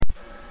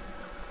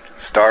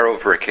Star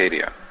over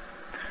Acadia.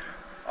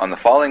 On the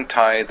falling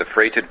tide the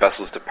freighted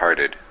vessels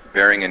departed,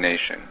 bearing a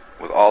nation,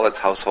 with all its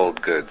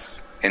household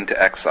goods, into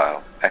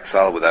exile,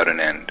 exile without an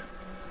end.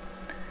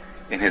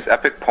 In his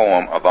epic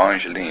poem of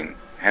Angeline,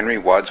 Henry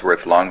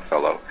Wadsworth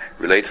Longfellow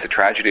relates the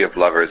tragedy of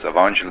lovers of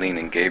Angeline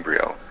and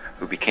Gabriel,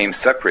 who became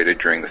separated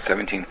during the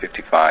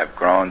 1755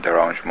 Grand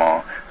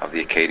Dérangement of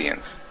the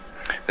Acadians.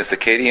 This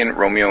Acadian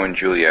Romeo and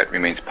Juliet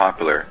remains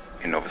popular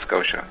in Nova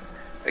Scotia.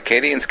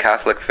 Acadians'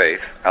 Catholic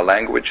faith, a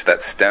language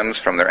that stems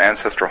from their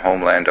ancestral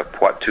homeland of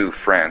Poitou,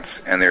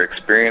 France, and their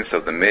experience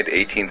of the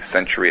mid-18th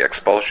century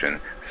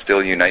expulsion,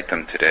 still unite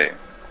them today.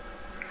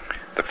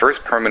 The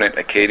first permanent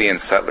Acadian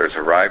settlers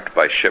arrived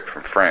by ship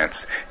from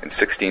France in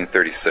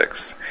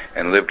 1636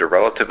 and lived a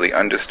relatively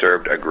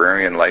undisturbed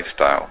agrarian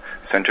lifestyle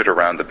centered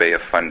around the Bay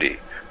of Fundy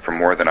for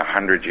more than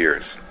 100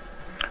 years.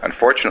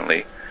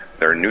 Unfortunately,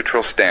 their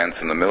neutral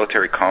stance in the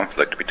military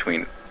conflict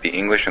between the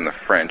English and the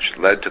French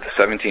led to the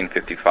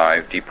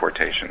 1755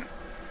 deportation.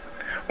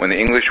 When the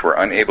English were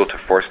unable to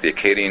force the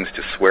Acadians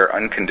to swear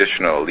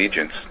unconditional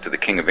allegiance to the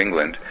King of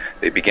England,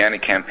 they began a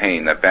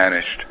campaign that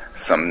banished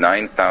some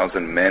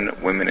 9,000 men,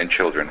 women, and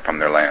children from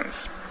their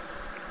lands.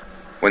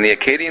 When the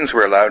Acadians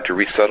were allowed to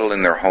resettle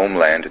in their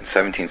homeland in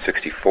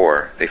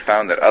 1764, they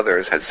found that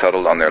others had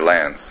settled on their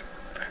lands,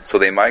 so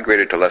they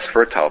migrated to less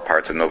fertile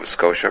parts of Nova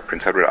Scotia,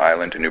 Prince Edward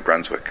Island, and New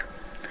Brunswick.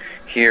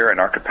 Here, an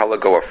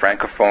archipelago of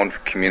francophone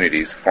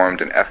communities formed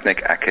an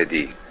ethnic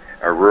Acadie,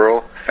 a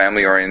rural,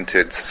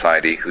 family-oriented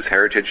society whose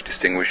heritage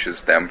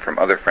distinguishes them from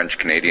other French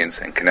Canadians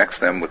and connects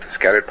them with the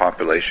scattered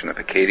population of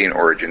Acadian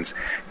origins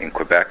in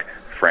Quebec,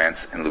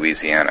 France, and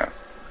Louisiana.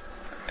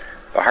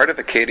 The heart of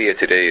Acadia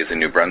today is in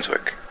New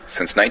Brunswick.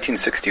 Since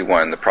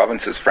 1961, the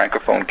province's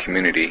francophone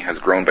community has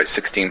grown by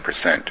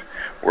 16%,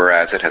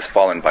 whereas it has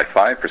fallen by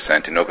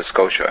 5% in Nova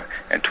Scotia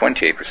and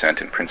 28%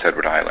 in Prince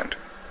Edward Island.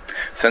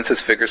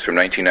 Census figures from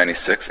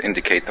 1996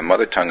 indicate the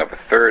mother tongue of a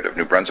third of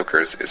New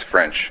Brunswickers is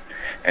French,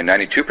 and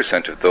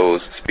 92% of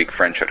those speak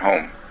French at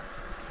home.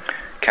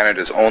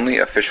 Canada's only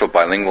official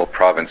bilingual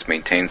province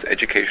maintains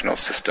educational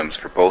systems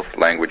for both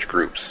language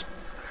groups.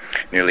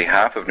 Nearly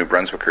half of New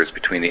Brunswickers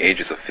between the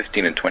ages of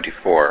 15 and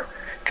 24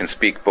 can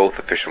speak both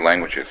official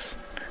languages,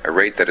 a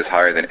rate that is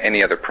higher than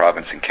any other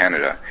province in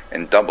Canada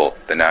and double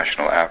the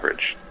national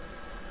average.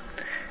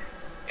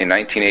 In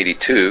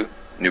 1982,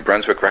 New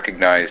Brunswick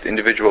recognized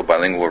individual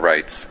bilingual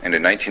rights, and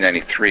in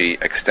 1993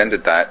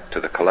 extended that to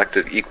the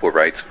collective equal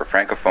rights for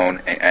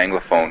Francophone and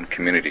Anglophone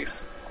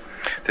communities.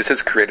 This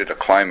has created a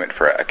climate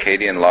for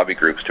Acadian lobby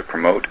groups to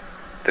promote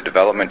the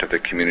development of their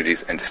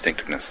communities and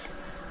distinctiveness.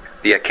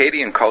 The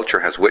Acadian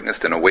culture has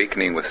witnessed an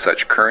awakening with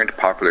such current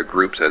popular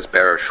groups as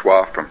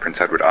Barochois from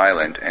Prince Edward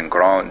Island and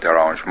Grand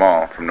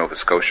Dérangement from Nova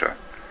Scotia.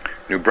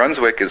 New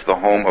Brunswick is the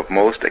home of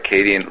most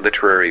Acadian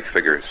literary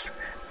figures.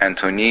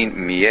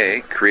 Antonin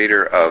Millet,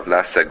 creator of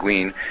La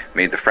Sagouine,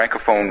 made the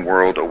francophone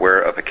world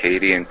aware of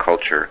Acadian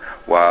culture,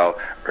 while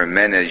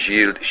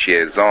Hermenegilde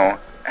Chiasson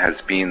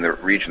has been the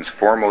region's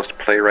foremost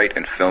playwright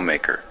and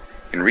filmmaker.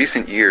 In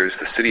recent years,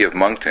 the city of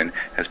Moncton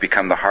has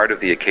become the heart of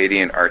the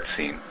Acadian art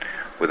scene,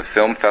 with a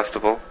film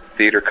festival,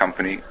 theater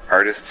company,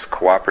 artists'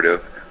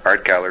 cooperative,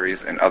 art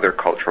galleries, and other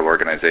cultural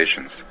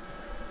organizations.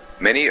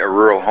 Many a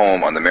rural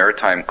home on the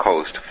maritime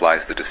coast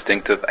flies the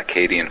distinctive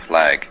Acadian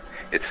flag.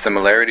 Its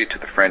similarity to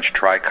the French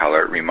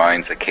tricolour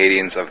reminds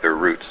Acadians of their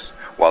roots,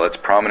 while its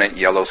prominent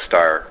yellow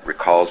star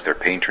recalls their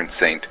patron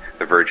saint,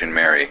 the Virgin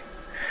Mary.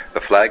 The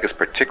flag is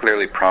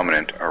particularly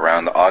prominent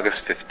around the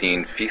August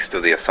 15 Feast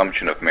of the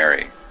Assumption of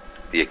Mary,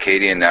 the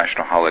Acadian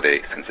national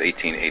holiday since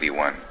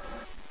 1881.